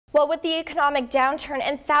Well, with the economic downturn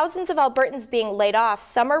and thousands of Albertans being laid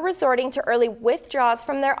off, some are resorting to early withdrawals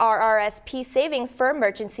from their Rrsp savings for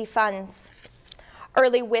emergency funds.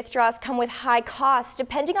 Early withdrawals come with high costs.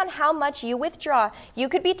 Depending on how much you withdraw, you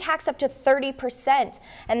could be taxed up to 30%,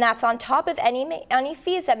 and that's on top of any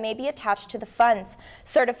fees that may be attached to the funds.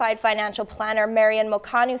 Certified financial planner Marian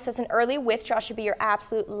Mokanu says an early withdrawal should be your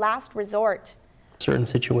absolute last resort. Certain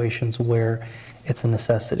situations where it's a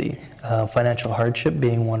necessity, financial hardship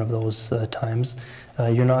being one of those times,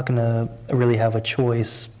 you're not going to really have a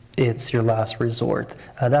choice. It's your last resort.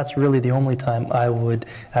 That's really the only time I would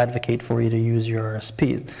advocate for you to use your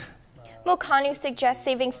Rrsp. Mokanu suggests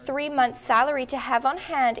saving 3 months' salary to have on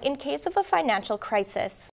hand in case of a financial crisis.